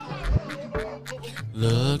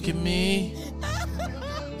Look at me.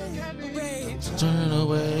 Turn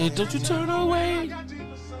away. Don't you turn away.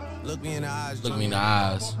 Look me in the eyes. Look me in the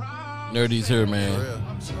eyes. Nerdy's here, man.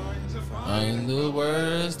 Find the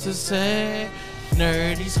words to say.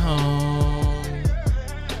 Nerdy's home.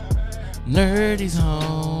 Nerdy's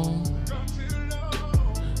home.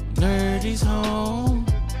 Nerdy's home.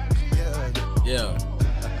 Yeah.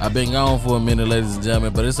 I've been gone for a minute, ladies and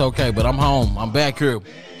gentlemen, but it's okay. But I'm home. I'm back here.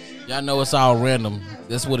 Y'all know it's all random.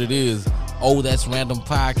 That's what it is. Oh, That's Random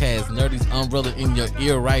Podcast. Nerdy's umbrella in your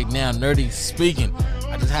ear right now. Nerdy speaking.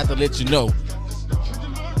 I just have to let you know.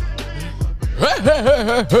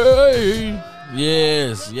 Hey.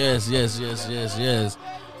 Yes.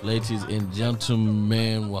 Ladies and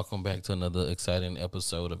gentlemen, welcome back to another exciting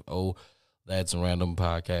episode of Oh, That's Random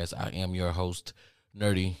Podcast. I am your host,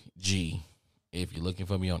 Nerdy G. If you're looking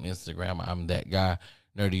for me on Instagram, I'm that guy,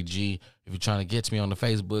 Nerdy G. If you're trying to get to me on the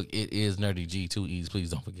Facebook, it is Nerdy G, 2 E's. Please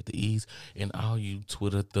don't forget the E's. And all you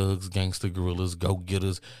Twitter thugs, gangster gorillas,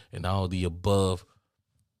 go-getters, and all the above,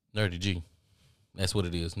 Nerdy G. That's what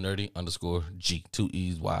it is, Nerdy_G, 2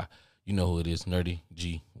 E's, Y. You know who it is, Nerdy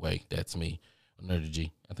G. Wait, that's me, Nerdy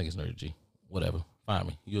G. I think it's Nerdy G. Whatever, find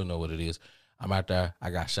me. You'll know what it is. I'm out there.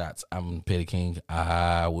 I got shots. I'm Petty King.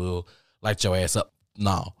 I will light your ass up.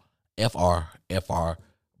 No. FR,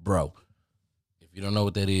 bro. If you don't know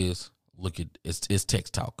what that is, look at it's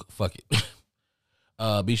text talk. Fuck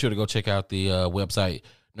it. Be sure to go check out the website,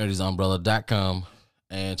 nerdysumbrella.com,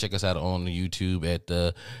 and check us out on the YouTube at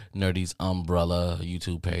the Nerdy's Umbrella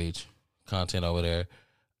YouTube page. Content over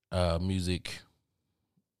there, music,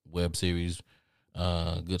 web series,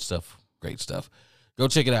 good stuff, great stuff. Go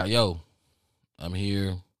check it out. Yo, I'm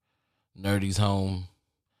here. Nerdy's home.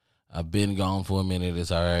 I've been gone for a minute.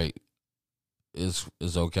 It's all right. It's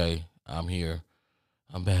okay. I'm here.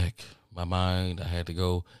 I'm back. My mind, I had to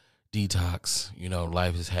go detox. You know,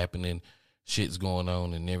 life is happening. Shit's going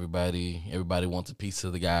on, and everybody wants a piece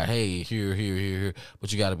of the guy. Hey, here.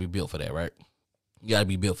 But you got to be built for that, right? You got to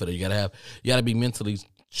be built for that. You got to be mentally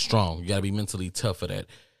strong. You got to be mentally tough for that.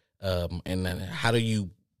 And then how do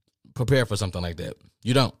you prepare for something like that?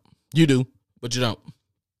 You don't. You do, but you don't.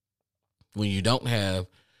 When you don't have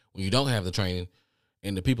the training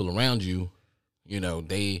and the people around you, you know,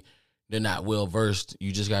 they're not well versed.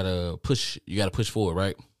 You just gotta push. You gotta push forward,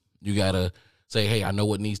 right? You gotta say, "Hey, I know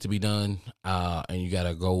what needs to be done," and you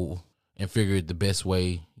gotta go and figure it the best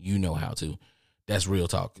way you know how to. That's real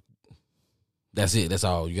talk. That's it. That's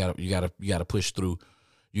all. You gotta push through.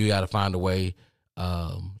 You gotta find a way.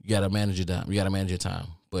 You gotta manage your time. You gotta manage your time.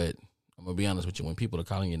 But I'm gonna be honest with you. When people are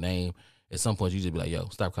calling your name, at some point you just be like, "Yo,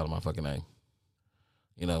 stop calling my fucking name."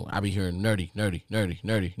 You know, I be hearing nerdy.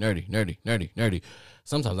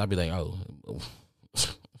 Sometimes I be like, oh.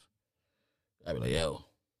 I be like, yo,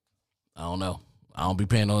 I don't know. I don't be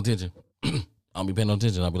paying no attention. I'll be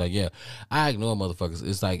like, yeah. I ignore motherfuckers.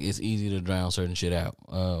 It's like, it's easy to drown certain shit out.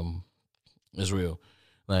 It's real.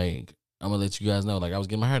 Like, I'm going to let you guys know. Like, I was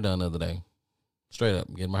getting my hair done the other day. Straight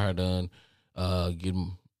up, getting my hair done. Had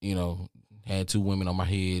 2 women on my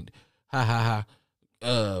head. Ha.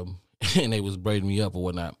 And they was braiding me up or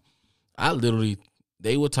whatnot.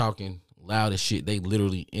 They were talking loud as shit. They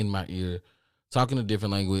literally in my ear, talking a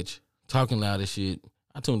different language, talking loud as shit.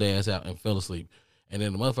 I tuned their ass out and fell asleep. And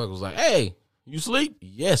then the motherfucker was like, hey, you sleep?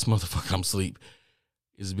 Yes, motherfucker, I'm asleep.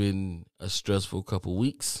 It's been a stressful couple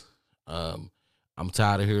weeks. I'm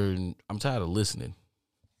tired of listening.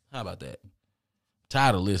 How about that?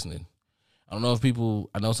 Tired of listening. I know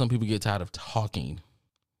some people get tired of talking.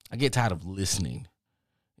 I get tired of listening.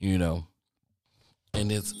 You know,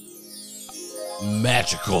 and it's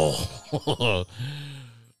magical.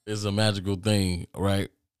 It's a magical thing, right?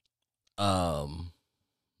 But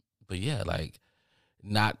yeah, like,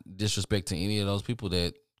 not disrespect to any of those people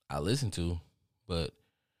that I listen to, but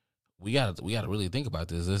we gotta really think about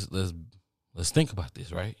this. Let's think about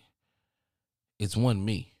this, right? It's one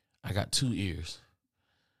me. I got 2 ears.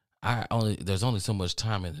 There's only so much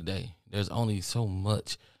time in the day. There's only so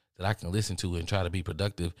much that I can listen to and try to be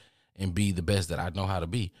productive and be the best that I know how to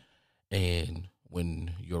be. And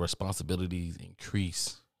when your responsibilities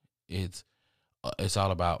increase, it's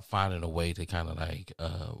all about finding a way to kind of like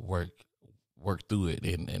work through it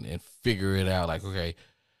and figure it out. Like, okay,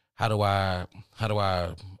 how do I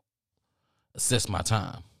assess my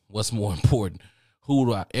time? What's more important?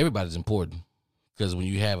 Everybody's important, because when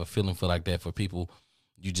you have a feeling for like that for people,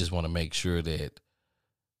 you just want to make sure that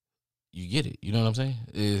you get it. You know what I'm saying?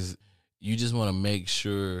 You just want to make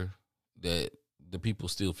sure that the people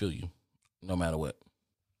still feel you, no matter what.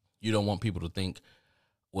 You don't want people to think,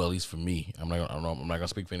 well, at least for me, I'm not gonna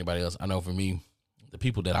speak for anybody else. I know for me, the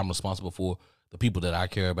people that I'm responsible for, the people that I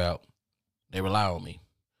care about, they rely on me.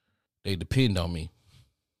 They depend on me.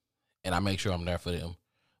 And I make sure I'm there for them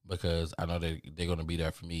because I know they're going to be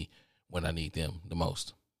there for me when I need them the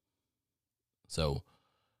most. So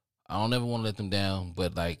I don't ever want to let them down,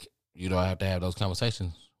 but like, you know, I have to have those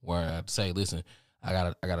conversations where I have to say, listen, I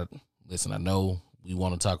gotta listen, I know we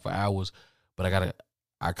want to talk for hours, but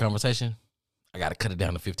our conversation, I gotta cut it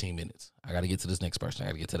down to 15 minutes. I gotta get to this next person. I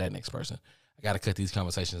gotta get to that next person. I gotta cut these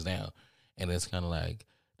conversations down. And it's kind of like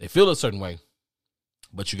they feel a certain way,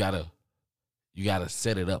 but you gotta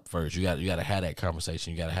set it up first. You gotta have that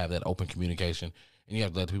conversation. You gotta have that open communication, and you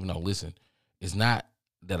have to let people know, listen, it's not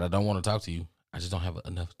that I don't want to talk to you. I just don't have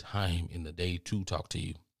enough time in the day to talk to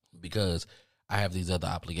you because I have these other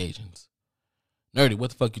obligations. Nerdy,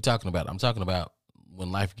 what the fuck you talking about? I'm talking about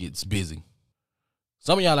when life gets busy.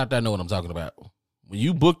 Some of y'all out there know what I'm talking about. When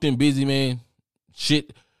you booked and busy, man,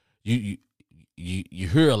 shit, you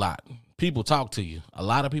hear a lot. People talk to you. A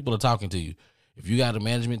lot of people are talking to you. If you got a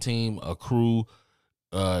management team, a crew,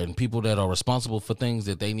 and people that are responsible for things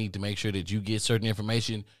that they need to make sure that you get certain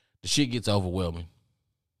information, the shit gets overwhelming.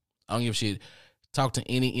 I don't give a shit. Talk to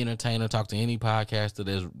any entertainer, talk to any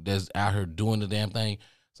podcaster that's out here doing the damn thing.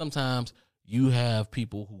 Sometimes you have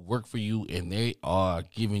people who work for you and they are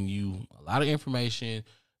giving you a lot of information.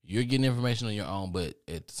 You're getting information on your own, but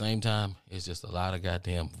at the same time, it's just a lot of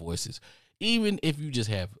goddamn voices. Even if you just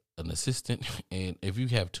have an assistant and if you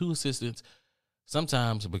have two assistants,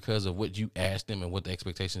 sometimes because of what you ask them and what the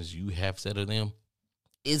expectations you have set of them,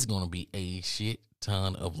 it's going to be a shit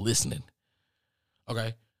ton of listening.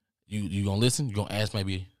 Okay? You going to listen. You're going to ask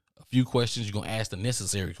maybe a few questions. You're going to ask the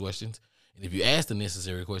necessary questions. And if you ask the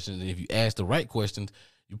necessary questions and if you ask the right questions,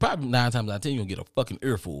 you probably 9 times out of 10, you're going to get a fucking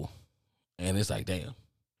earful. And it's like, damn.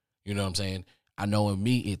 You know what I'm saying? I know in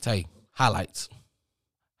me, it take highlights.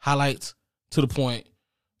 Highlights to the point.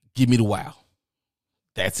 Give me the wow.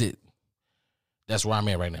 That's it. That's where I'm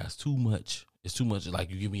at right now. It's too much. It's too much. Like,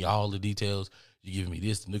 you give me all the details. You give me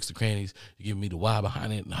this, the nooks, the crannies. You give me the why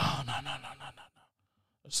behind it. No.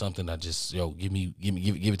 Something I just, give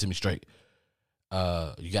it to me straight.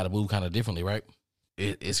 You got to move kind of differently, right?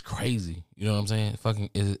 It's crazy. You know what I'm saying?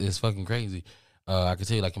 It's fucking crazy. I can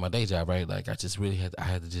tell you, like, in my day job, right? Like, I just really had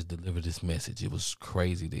to just deliver this message. It was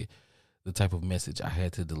crazy, the type of message I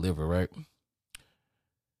had to deliver, right?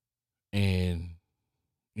 And,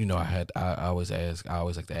 you know, I always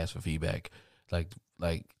like to ask for feedback. Like,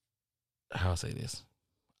 how I say this?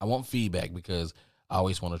 I want feedback because I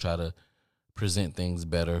always want to try to present things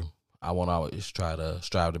better. I want to always try to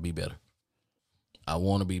strive to be better. I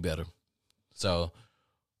want to be better. So,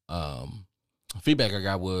 feedback I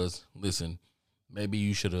got was, listen, maybe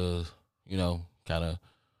you should have, let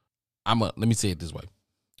me say it this way.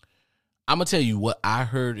 I'm going to tell you what I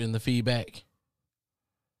heard in the feedback,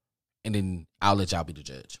 and then I'll let y'all be the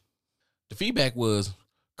judge. The feedback was,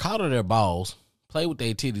 coddle their balls, play with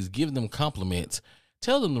their titties, give them compliments,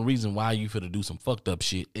 tell them the reason why you finna do some fucked up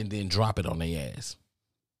shit, and then drop it on their ass.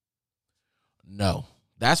 No,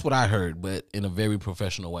 that's what I heard, but in a very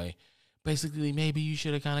professional way. Basically, maybe you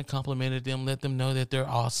should have kind of complimented them, let them know that they're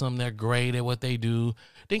awesome, they're great at what they do,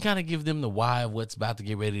 then kind of give them the why of what's about to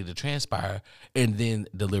get ready to transpire, and then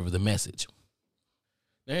deliver the message.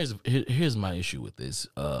 Here's my issue with this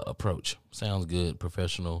approach. Sounds good,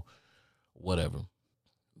 professional, whatever.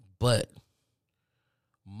 But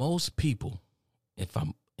most people,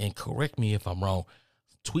 and correct me if I'm wrong,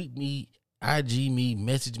 tweet me, IG me,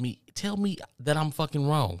 message me, tell me that I'm fucking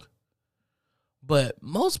wrong. But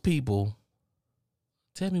most people,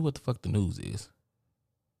 tell me what the fuck the news is.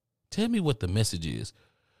 Tell me what the message is.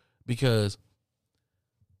 Because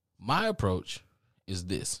my approach is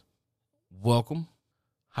this. Welcome.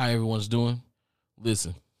 How everyone's doing.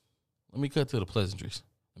 Listen, let me cut to the pleasantries.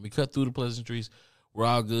 Let me cut through the pleasantries. We're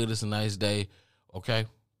all good. It's a nice day. Okay,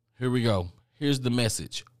 here we go. Here's the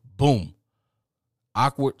message. Boom.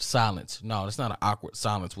 Awkward silence. No, it's not an awkward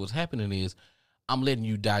silence. What's happening is I'm letting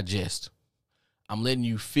you digest. I'm letting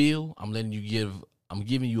you feel. I'm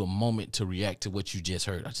giving you a moment to react to what you just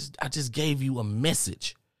heard. I just gave you a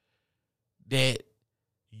message that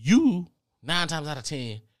you 9 times out of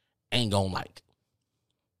 10 ain't gonna like.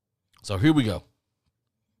 So here we go.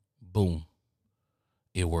 Boom.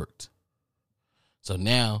 It worked. So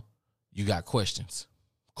now you got questions.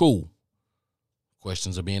 Cool.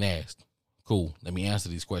 Questions are being asked. Cool. Let me answer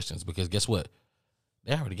these questions because guess what?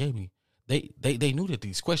 They already gave me. They knew that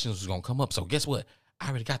these questions was gonna come up. So guess what? I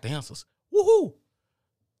already got the answers. Woohoo!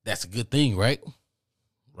 That's a good thing, right?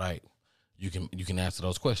 Right. You can answer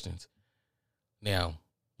those questions. Now,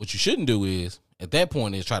 what you shouldn't do is at that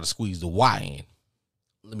point is try to squeeze the why in.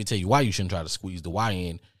 let me tell you why you shouldn't try to squeeze the why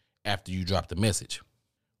in after you drop the message.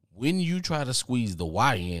 When you try to squeeze the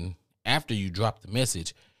why in after you drop the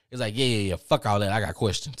message, it's like, yeah, fuck all that. I got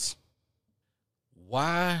questions.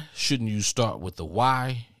 Why shouldn't you start with the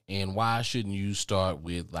why? And why shouldn't you start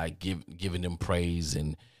with like giving them praise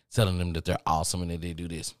and telling them that they're awesome and that they do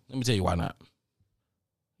this? Let me tell you why not.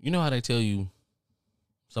 You know how they tell you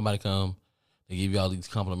somebody come, they give you all these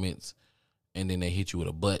compliments, and then they hit you with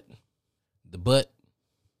a but. The but,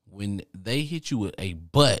 when they hit you with a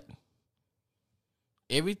but,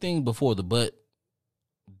 everything before the but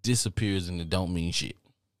disappears and it don't mean shit.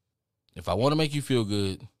 If I want to make you feel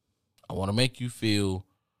good, I want to make you feel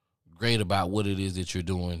great about what it is that you're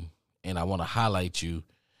doing, and I want to highlight you,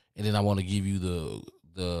 and then I want to give you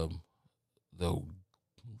the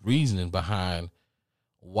reasoning behind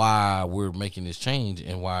why we're making this change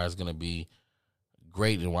and why it's going to be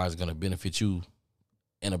great and why it's going to benefit you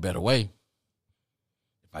in a better way.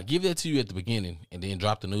 If I give that to you at the beginning and then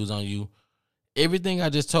drop the news on you, everything I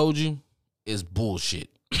just told you is bullshit.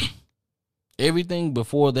 Everything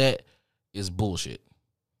before that is bullshit.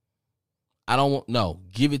 I don't want, no,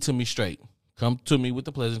 give it to me straight. Come to me with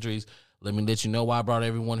the pleasantries. Let me let you know why I brought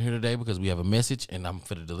everyone here today, because we have a message and I'm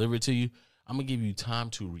finna deliver it to you. I'm going to give you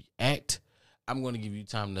time to react. I'm going to give you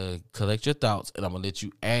time to collect your thoughts, and I'm going to let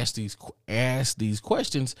you ask these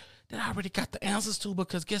questions that I already got the answers to,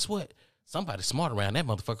 because guess what? Somebody's smart around that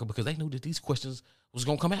motherfucker because they knew that these questions was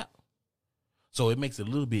going to come out. So it makes it a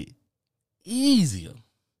little bit easier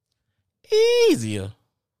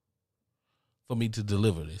for me to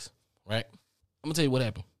deliver this, right? I'm going to tell you what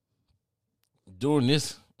happened. During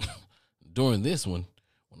this one,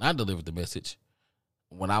 when I delivered the message,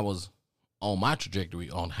 when I was on my trajectory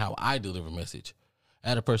on how I deliver message, I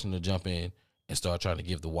had a person to jump in and start trying to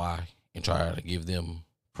give the why and try to give them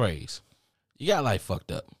praise. You got life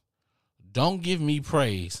fucked up. Don't give me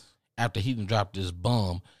praise after he done dropped this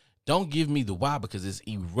bomb. Don't give me the why, because it's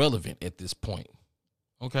irrelevant at this point.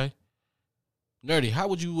 Okay? Nerdy, how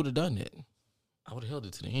would you have done that? I would have held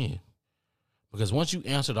it to the end. Because once you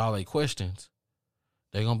answered all their questions,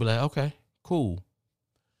 they're going to be like, okay, cool.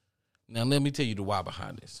 Now let me tell you the why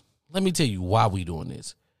behind this. Let me tell you why we doing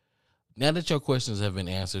this. Now that your questions have been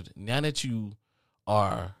answered, now that you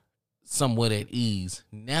are somewhat at ease,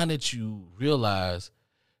 now that you realize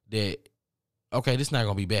that, okay, this is not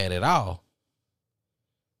going to be bad at all,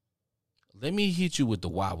 let me hit you with the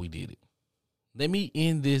why we did it. Let me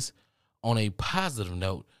end this on a positive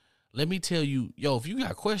note. Let me tell you, yo, if you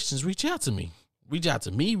got questions, reach out to me. Reach out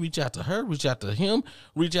to me, reach out to her, reach out to him,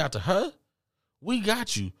 reach out to her. We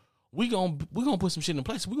got you. We gonna put some shit in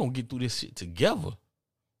place. We gonna get through this shit together.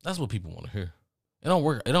 That's what people want to hear. It don't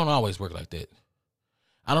work. It don't always work like that.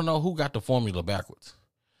 I don't know who got the formula backwards.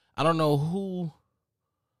 I don't know who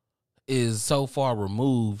is so far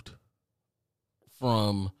removed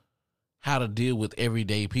from how to deal with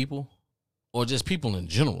everyday people or just people in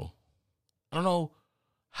general. I don't know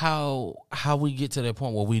how we get to that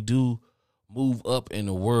point where we do move up in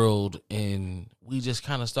the world and we just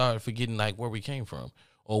kind of start forgetting like where we came from,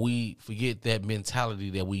 or we forget that mentality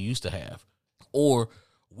that we used to have, or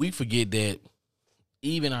we forget that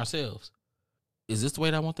even ourselves. Is this the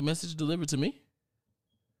way that I want the message delivered to me?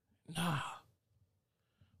 Nah.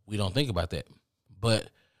 We don't think about that. But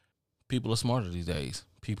people are smarter these days.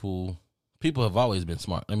 People have always been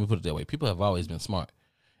smart. Let me put it that way. People have always been smart.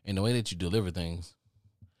 And the way that you deliver things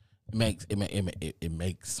makes a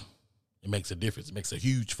difference. It makes a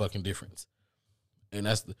huge fucking difference. And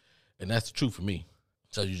that's the truth for me.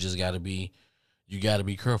 So you just gotta be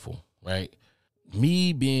careful, right?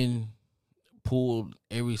 Me being pulled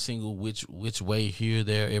every single which way, here,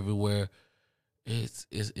 there, everywhere, it's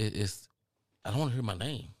I don't want to hear my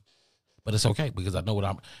name. But it's okay, because I know where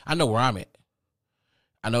I'm at.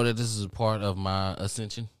 I know that this is a part of my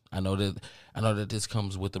ascension. I know that this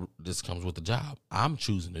comes with the job. I'm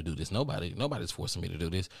choosing to do this. Nobody's forcing me to do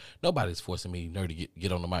this. Nobody's forcing me, Nerdy,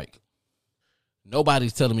 get on the mic.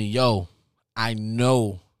 Nobody's telling me, yo, I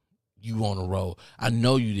know you on the road. I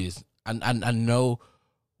know you this. I know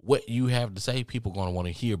what you have to say. People gonna want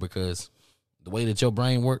to hear, because the way that your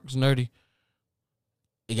brain works, Nerdy,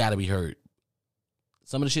 it gotta be heard.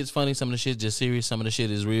 Some of the shit's funny. Some of the shit's just serious. Some of the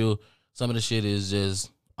shit is real. Some of the shit is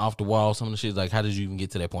just off the wall. Some of the shit is like, how did you even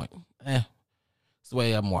get to that point? It's the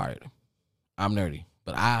way I'm wired. I'm nerdy.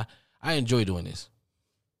 But I enjoy doing this.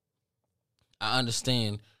 I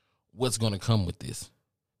understand what's going to come with this.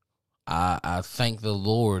 I thank the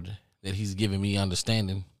Lord that he's given me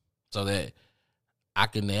understanding so that I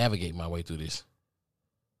can navigate my way through this.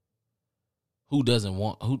 Who doesn't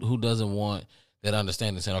want that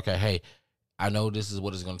understanding, saying, okay, hey, I know this is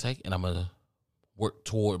what it's going to take, and I'm going to work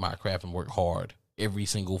toward my craft and work hard every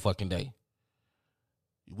single fucking day.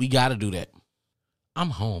 We got to do that. I'm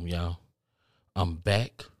home, y'all. I'm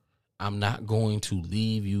back. I'm not going to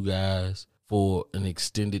leave you guys for an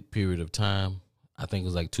extended period of time. I think it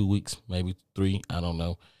was like 2 weeks, maybe 3. I don't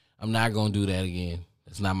know. I'm not going to do that again.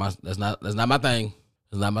 That's not my thing.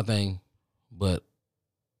 It's not my thing. But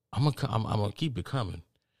I'm gonna keep it coming.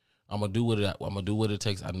 I'm gonna do what it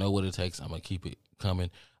takes. I know what it takes. I'm gonna keep it coming.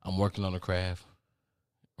 I'm working on the craft,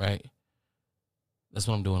 right? That's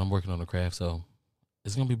what I'm doing. I'm working on the craft, so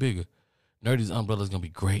it's gonna be bigger. Nerdy's umbrella is gonna be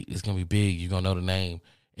great. It's gonna be big. You're gonna know the name.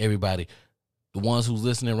 Everybody, the ones who's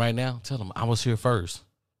listening right now, tell them I was here first.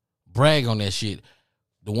 Brag on that shit.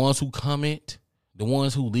 The ones who comment, the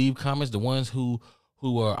ones who leave comments, the ones who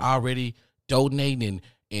are already donating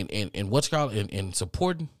and what's called and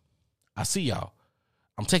supporting. I see y'all.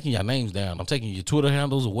 I'm taking y'all names down. I'm taking your Twitter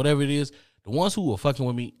handles or whatever it is. The ones who are fucking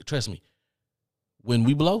with me, trust me. When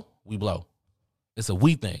we blow, we blow. It's a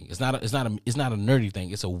we thing. It's not a nerdy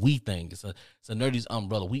thing. It's a we thing. It's a Nerdy's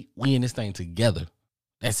umbrella. We in this thing together.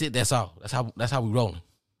 That's it. That's all. That's how we rolling.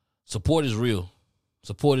 Support is real.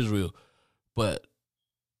 Support is real. But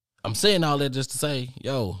I'm saying all that just to say,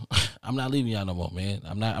 yo, I'm not leaving y'all no more, man.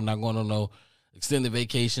 I'm not going on no extended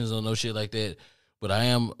vacations or no shit like that. But I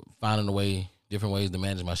am finding a way, different ways to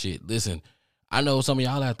manage my shit. Listen, I know some of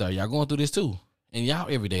y'all out there, y'all going through this too. In y'all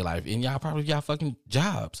everyday life, in y'all probably y'all fucking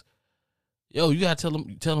jobs. Yo, you gotta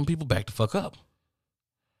tell them people back the fuck up.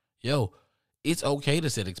 Yo, it's okay to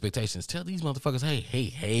set expectations. Tell these motherfuckers,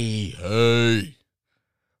 hey.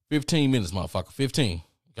 15 minutes, motherfucker. 15.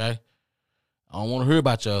 Okay? I don't want to hear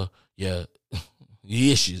about your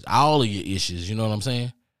issues, all of your issues. You know what I'm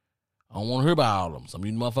saying? I don't want to hear about all of them. Some of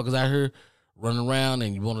you motherfuckers out here running around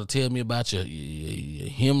and you want to tell me about your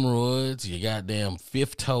hemorrhoids, your goddamn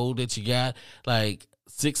fifth toe that you got, like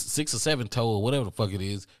six or seven toe or whatever the fuck it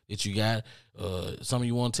is that you got. Some of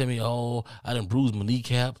you want to tell me, oh, I done bruised my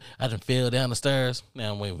kneecap. I done fell down the stairs.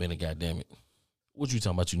 Now, wait a minute, goddamn it. What you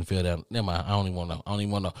talking about? You done fell down? Never mind. I don't even want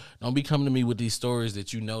to know. Don't be coming to me with these stories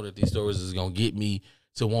that you know that these stories is going to get me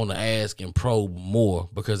to want to ask and probe more,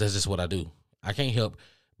 because that's just what I do. I can't help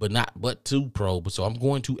but to probe. So I'm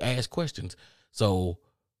going to ask questions. So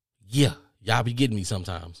yeah, y'all be getting me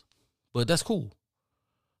sometimes, but that's cool.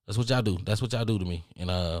 That's what y'all do. That's what y'all do to me. And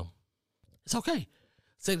it's okay.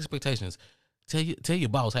 Set expectations. Tell your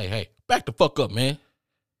boss, hey, back the fuck up, man.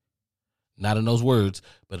 Not in those words,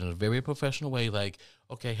 but in a very professional way. Like,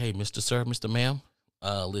 okay, hey, Mr. Sir, Mr. Ma'am,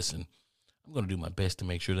 listen, I'm going to do my best to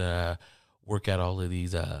make sure that I work out all of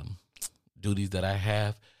these duties that I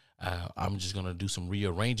have. I'm just going to do some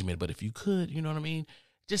rearrangement. But if you could, you know what I mean?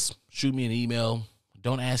 Just shoot me an email.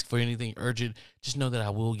 Don't ask for anything urgent. Just know that I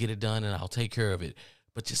will get it done and I'll take care of it.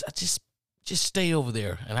 But just stay over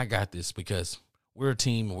there, and I got this, because we're a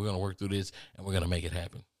team and we're going to work through this and we're going to make it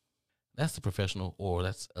happen. That's the professional, or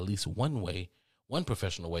that's at least one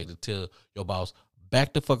professional way to tell your boss,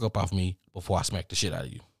 back the fuck up off me before I smack the shit out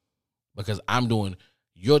of you. Because I'm doing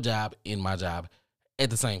your job and my job at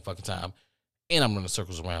the same fucking time, and I'm running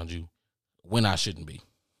circles around you when I shouldn't be,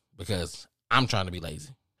 because I'm trying to be lazy.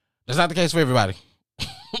 That's not the case for everybody.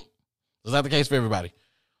 That's not the case for everybody.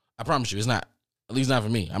 I promise you, it's not. At least not for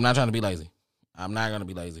me. I'm not trying to be lazy. I'm not going to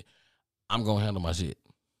be lazy. I'm going to handle my shit.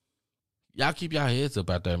 Y'all keep y'all heads up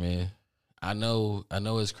out there, man. I know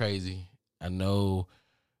it's crazy. I know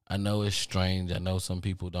it's strange. I know some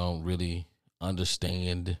people don't really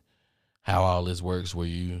understand how all this works,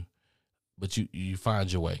 but you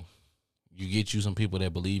find your way. You get you some people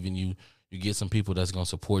that believe in you. You get some people that's going to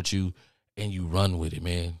support you, and you run with it,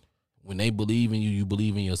 man. When they believe in you, you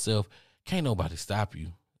believe in yourself. Can't nobody stop you.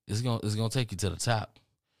 It's gonna take you to the top.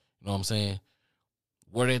 You know what I'm saying?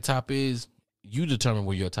 Where that top is, you determine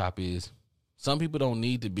where your top is. Some people don't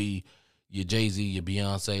need to be your Jay-Z, your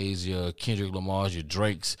Beyonce's, your Kendrick Lamar's, your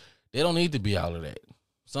Drake's. They don't need to be all of that.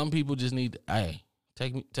 Some people just need to, hey,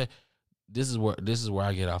 this is where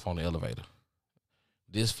I get off on the elevator.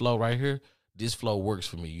 This flow right here, this flow works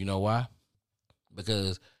for me. You know why?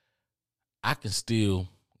 Because I can still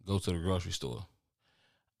go to the grocery store.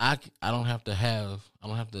 I don't have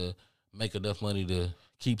to make enough money to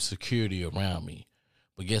keep security around me.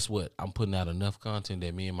 But guess what? I'm putting out enough content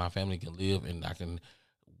that me and my family can live, and I can,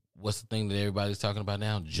 what's the thing that everybody's talking about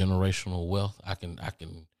now? Generational wealth. I can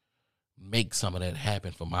make some of that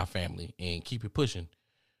happen for my family and keep it pushing.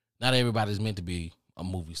 Not everybody's meant to be a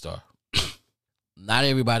movie star. Not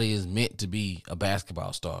everybody is meant to be a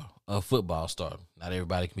basketball star, a football star. Not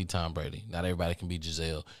everybody can be Tom Brady. Not everybody can be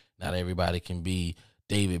Giselle. Not everybody can be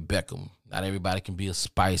David Beckham. Not everybody can be a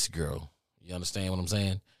Spice Girl. You understand what I'm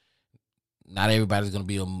saying? not everybody's gonna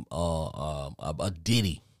be a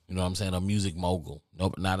Diddy. You know what I'm saying? A music mogul.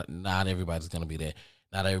 Nope, not everybody's gonna be that.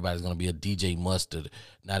 Not everybody's gonna be a DJ Mustard.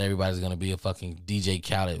 Not everybody's gonna be a fucking DJ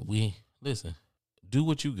Khaled. Listen, do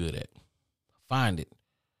what you good at. Find it.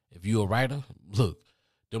 If you a writer, look,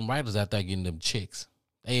 them writers out there getting them checks.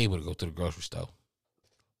 They able to go to the grocery store.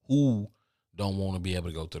 Who don't want to be able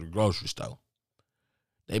to go to the grocery store?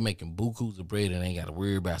 They making bukus of bread and ain't got to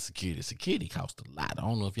worry about security. Security costs a lot. I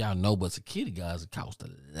don't know if y'all know, but security guards cost a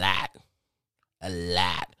lot. A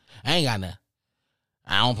lot. I ain't got nothing.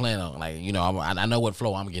 I don't plan on, like, you know, I know what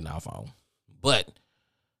flow I'm getting off on. But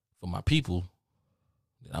for my people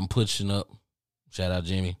that I'm pushing up, shout out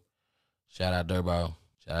Jimmy, shout out Durbo,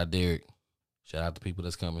 shout out Derek, shout out the people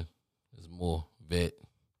that's coming. There's more. Vet.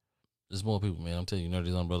 There's more people, man. I'm telling you,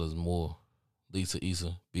 Nerdy's Umbrella is more. Lisa,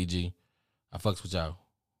 Issa, BG. I fucks with y'all.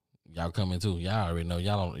 Y'all coming too. Y'all already know.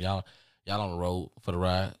 Y'all on the road for the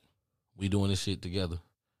ride. We doing this shit together.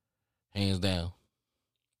 Hands down.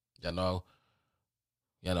 Y'all know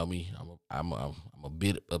me. I'm a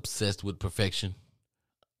bit obsessed with perfection.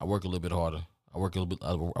 I work a little bit harder. I work a little bit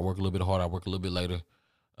harder. I work a little bit later.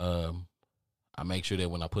 I make sure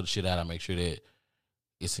that when I put shit out, I make sure that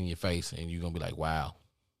it's in your face and you're gonna be like, wow.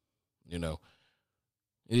 You know.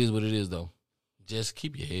 It is what it is though. Just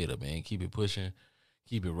keep your head up, man. Keep it pushing.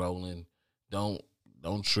 Keep it rolling. Don't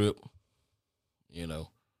trip. You know.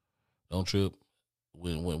 Don't trip.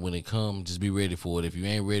 When it comes, just be ready for it. If you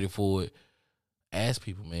ain't ready for it, ask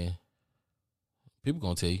people, man. People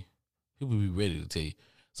gonna tell you. People be ready to tell you.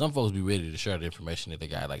 Some folks be ready to share the information that they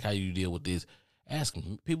got. Like, how you deal with this? Ask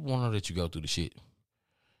them. People want to know that you go through the shit.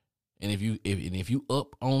 And if you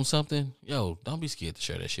up on something, yo, don't be scared to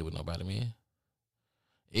share that shit with nobody, man.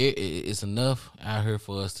 It's enough out here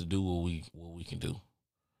for us to do what we can do.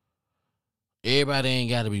 Everybody ain't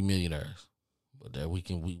got to be millionaires, but that we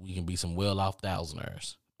can be some well-off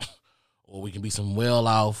thousandaires, or we can be some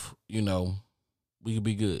well-off. You know, we can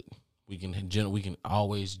be good. We can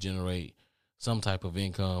always generate some type of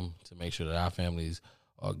income to make sure that our families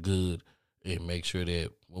are good, and make sure that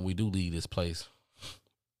when we do leave this place,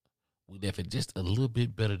 we left it just a little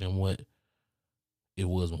bit better than what it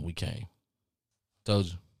was when we came. Told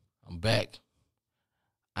you, I'm back.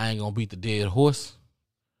 I ain't gonna beat the dead horse.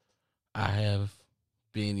 I have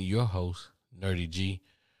been your host, Nerdy G.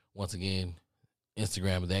 Once again,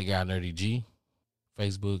 Instagram, that guy, Nerdy G.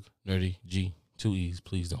 Facebook, Nerdy G. 2 E's.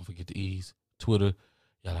 Please don't forget the E's. Twitter,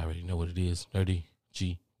 y'all already know what it is. Nerdy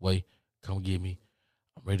G. Way. Come get me.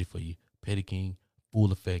 I'm ready for you. Petty King,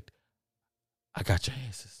 full effect. I got your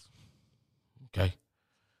asses. Okay?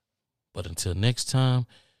 But until next time,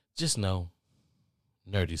 just know,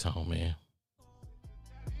 Nerdy's home, man.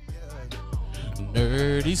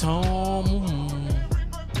 Nerdy's home.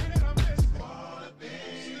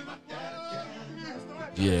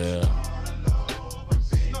 Yeah.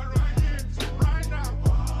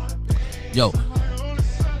 Yo,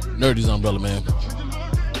 Nerdy's Umbrella, man.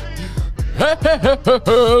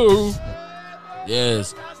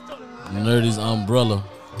 Yes, Nerdy's Umbrella.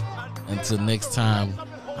 Until next time,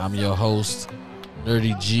 I'm your host,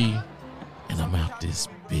 Nerdy G, and I'm out this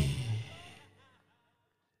bitch.